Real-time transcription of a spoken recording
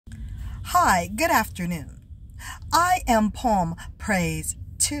Hi, good afternoon. I am Poem Praise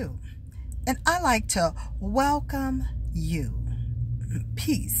 2, and I like to welcome you.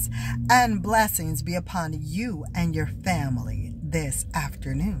 Peace and blessings be upon you and your family this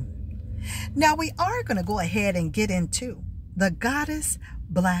afternoon. Now we are going to go ahead and get into the goddess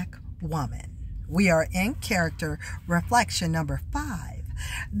Blackwoman. We are in character reflection number 5.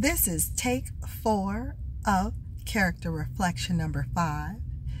 This is take 4 of character reflection number 5.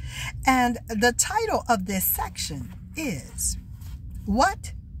 And the title of this section is,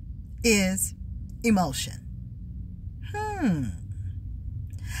 What is Emotion?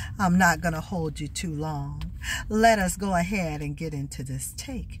 I'm not going to hold you too long. Let us go ahead and get into this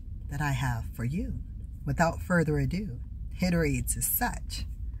take that I have for you. Without further ado, it reads as such.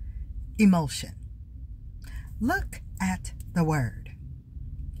 Emotion. Look at the word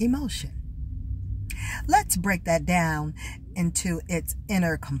emotion. Let's break that down into its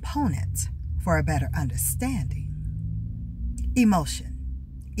inner components for a better understanding. Emotion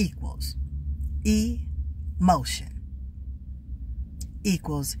equals emotion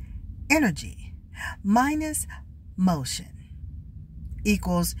equals energy minus motion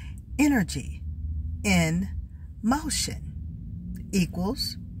equals energy in motion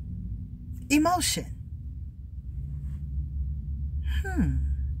equals emotion.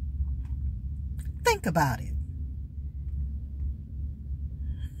 Think about it.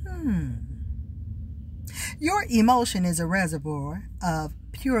 Your emotion is a reservoir of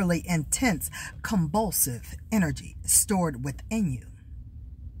purely intense, convulsive energy stored within you,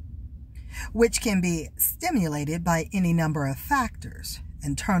 which can be stimulated by any number of factors,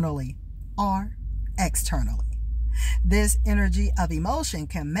 internally or externally. This energy of emotion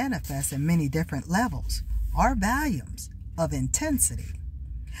can manifest in many different levels or volumes of intensity.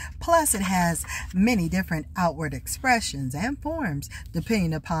 Plus, it has many different outward expressions and forms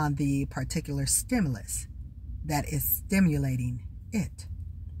depending upon the particular stimulus that is stimulating it.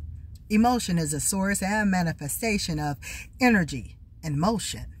 Emotion is a source and manifestation of energy and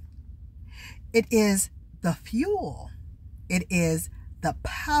motion. It is the fuel. It is the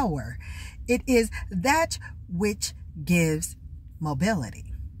power. It is that which gives mobility.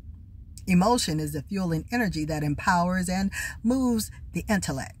 Emotion is the fueling energy that empowers and moves the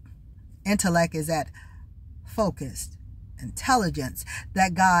intellect. Intellect is that focused intelligence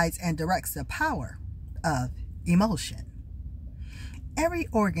that guides and directs the power of emotion. Every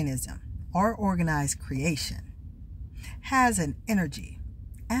organism or organized creation has an energy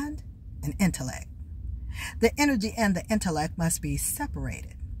and an intellect. The energy and the intellect must be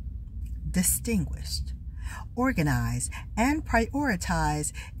separated, distinguished, organized, and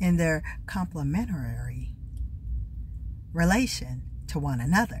prioritized in their complementary relation to one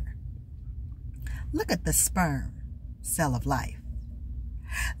another. Look at the sperm cell of life.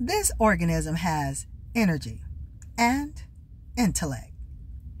 This organism has energy and intellect.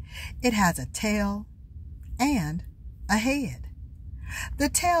 It has a tail and a head. The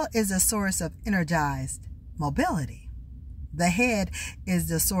tail is a source of energized mobility. The head is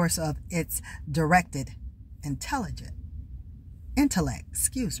the source of its directed intellect.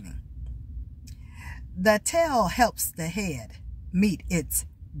 The tail helps the head meet its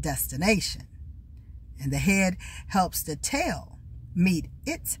destination, and the head helps the tail meet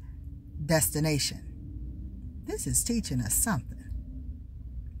its destination. This is teaching us something.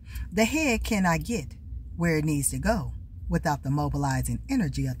 The head cannot get where it needs to go without the mobilizing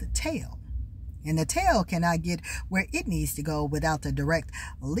energy of the tail. And the tail cannot get where it needs to go without the direct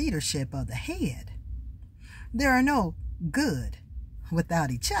leadership of the head. There are no good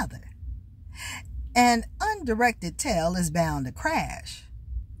without each other. An undirected tail is bound to crash,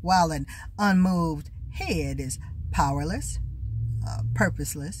 while an unmoved head is powerless,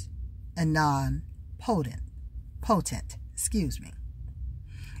 purposeless, and non-potent.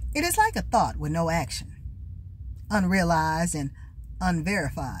 It is like a thought with no action, unrealized and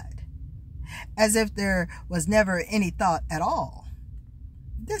unverified, as if there was never any thought at all.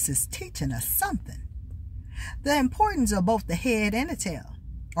 This is teaching us something. The importance of both the head and the tail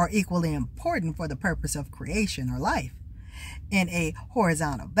are equally important for the purpose of creation or life in a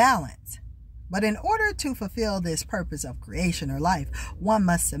horizontal balance. But in order to fulfill this purpose of creation or life, one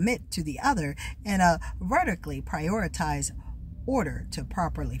must submit to the other in a vertically prioritized order to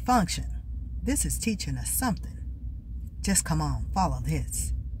properly function. This is teaching us something. Just come on, follow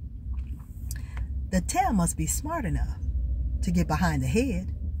this. The tail must be smart enough to get behind the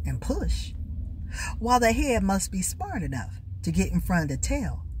head and push, while the head must be smart enough to get in front of the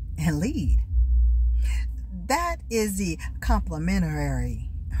tail and lead. That is the complementary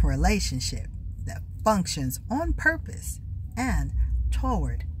relationship that functions on purpose and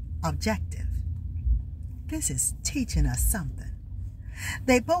toward objective. This is teaching us something.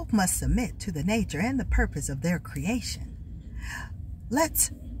 They both must submit to the nature and the purpose of their creation.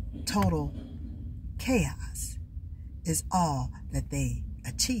 Let's total chaos is all that they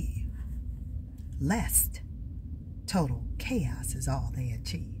achieve. Lest total chaos is all they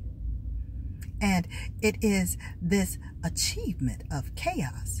achieve. And it is this achievement of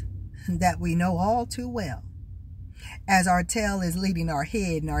chaos that we know all too well, as our tail is leading our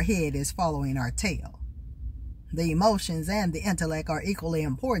head and our head is following our tail. The emotions and the intellect are equally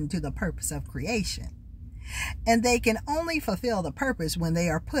important to the purpose of creation, and they can only fulfill the purpose when they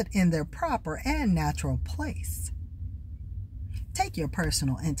are put in their proper and natural place. Take your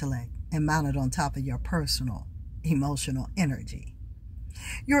personal intellect and mount it on top of your personal emotional energy.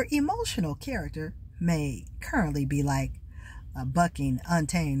 Your emotional character may currently be like a bucking,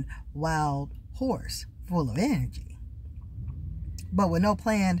 untamed, wild horse full of energy, but with no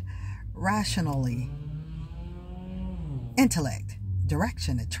planned, rationally intellect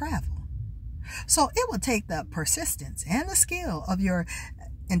direction to travel. So it will take the persistence and the skill of your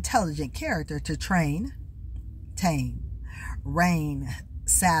intelligent character to train, tame, rein,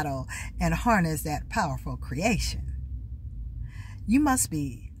 saddle, and harness that powerful creation. You must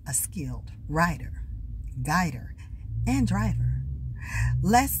be a skilled rider, guider, and driver,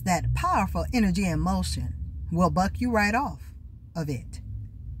 lest that powerful energy and motion will buck you right off of it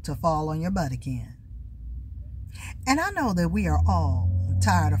to fall on your butt again. And I know that we are all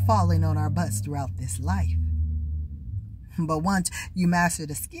tired of falling on our butts throughout this life. But once you master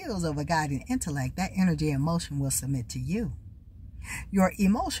the skills of a guiding intellect, that energy and motion will submit to you. Your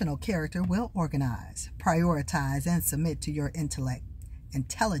emotional character will organize, prioritize, and submit to your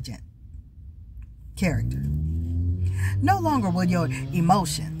intelligent character. No longer will your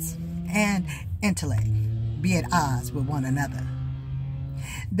emotions and intellect be at odds with one another.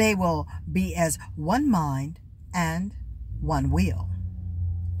 They will be as one mind and one will.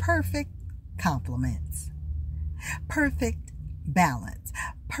 Perfect complements. Perfect balance.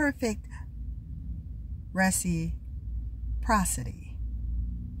 Perfect reciprocity.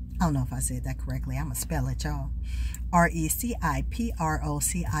 I don't know if I said that correctly. I'm going to spell it, y'all. reciprocity.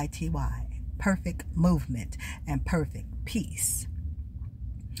 Perfect movement and perfect peace.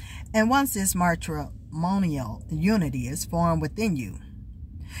 And once this matrimonial unity is formed within you,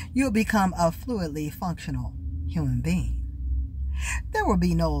 you'll become a fluidly functional human being. There will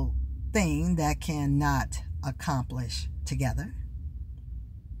be no thing that cannot accomplish together.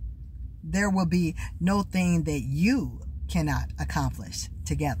 There will be no thing that you cannot accomplish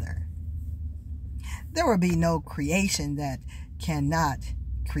together. There will be no creation that cannot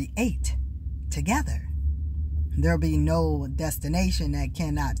create together. There will be no destination that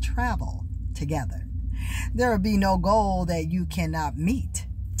cannot travel together. There will be no goal that you cannot meet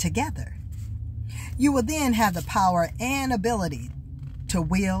together. You will then have the power and ability to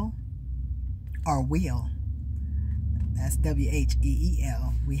will or will. That's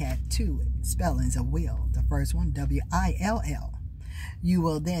W-H-E-E-L. We had two spellings of will. The first one, W-I-L-L. You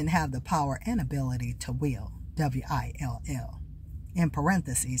will then have the power and ability to will, W-I-L-L. In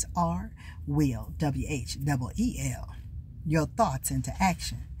parentheses, R, will, W-H-E-E-L. Your thoughts into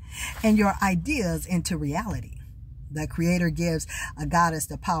action and your ideas into reality. The Creator gives a goddess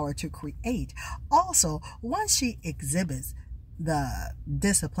the power to create. Also, once she exhibits the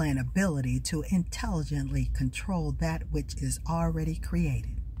disciplined ability to intelligently control that which is already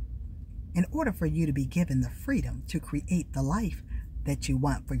created. In order for you to be given the freedom to create the life that you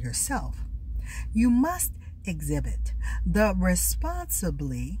want for yourself, you must exhibit the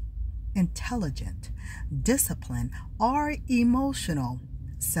responsibly intelligent, disciplined, or emotional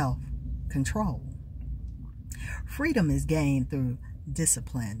self-control. Freedom is gained through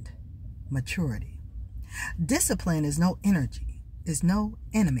disciplined maturity. Discipline is no enemy.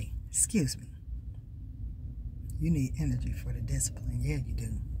 You need energy for the discipline. Yeah, you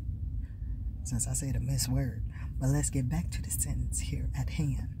do. Since I said a misword. But let's get back to the sentence here at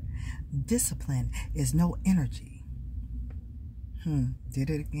hand. Discipline is no energy. Did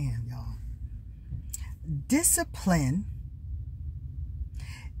it again, y'all. Discipline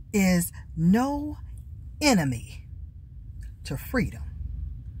is no enemy to freedom.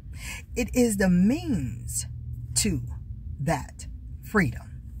 It is the means to that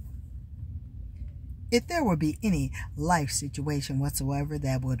freedom. If there would be any life situation whatsoever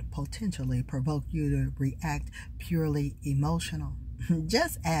that would potentially provoke you to react purely emotional,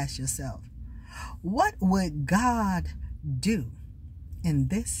 just ask yourself, what would God do in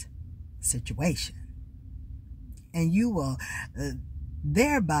this situation? And you will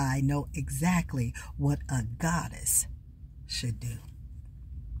thereby know exactly what a goddess should do.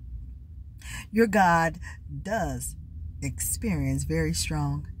 Your God does experience very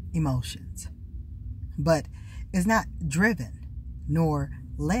strong emotions, but is not driven nor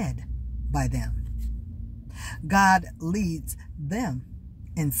led by them. God leads them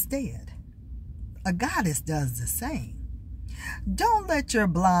instead. A goddess does the same. Don't let your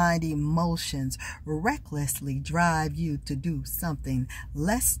blind emotions recklessly drive you to do something,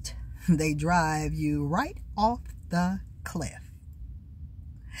 lest they drive you right off the cliff.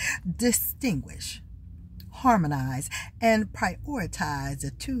 Distinguish, harmonize, and prioritize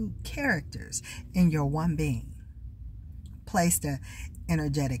the two characters in your one being. Place the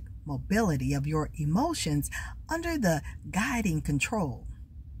energetic mobility of your emotions under the guiding control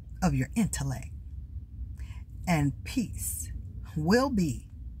of your intellect, and peace will be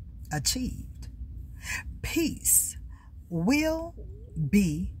achieved. Peace will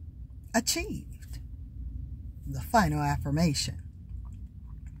be achieved. The final affirmation.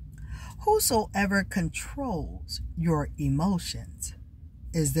 Whosoever controls your emotions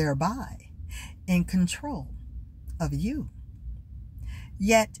is thereby in control of you.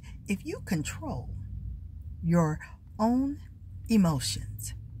 Yet, if you control your own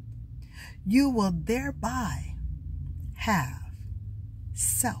emotions, you will thereby have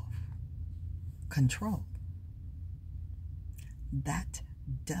self-control. That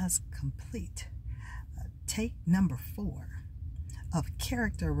does complete take number 4 of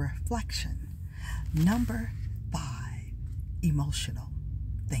character reflection. Number 5, emotional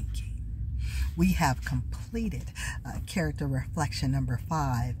thinking. We have completed character reflection number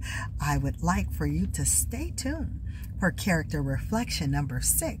 5. I would like for you to stay tuned for character reflection number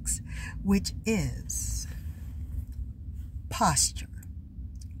 6, which is posture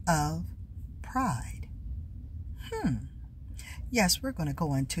of pride. Yes, we're going to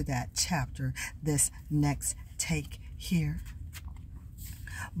go into that chapter this next take here.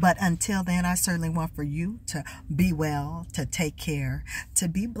 But until then, I certainly want for you to be well, to take care, to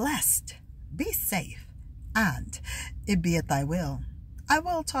be blessed, be safe, and it be at thy will. I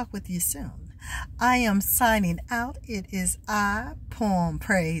will talk with you soon. I am signing out. It is I, Poem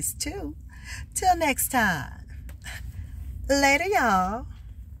Praise 2. Till next time. Later, y'all.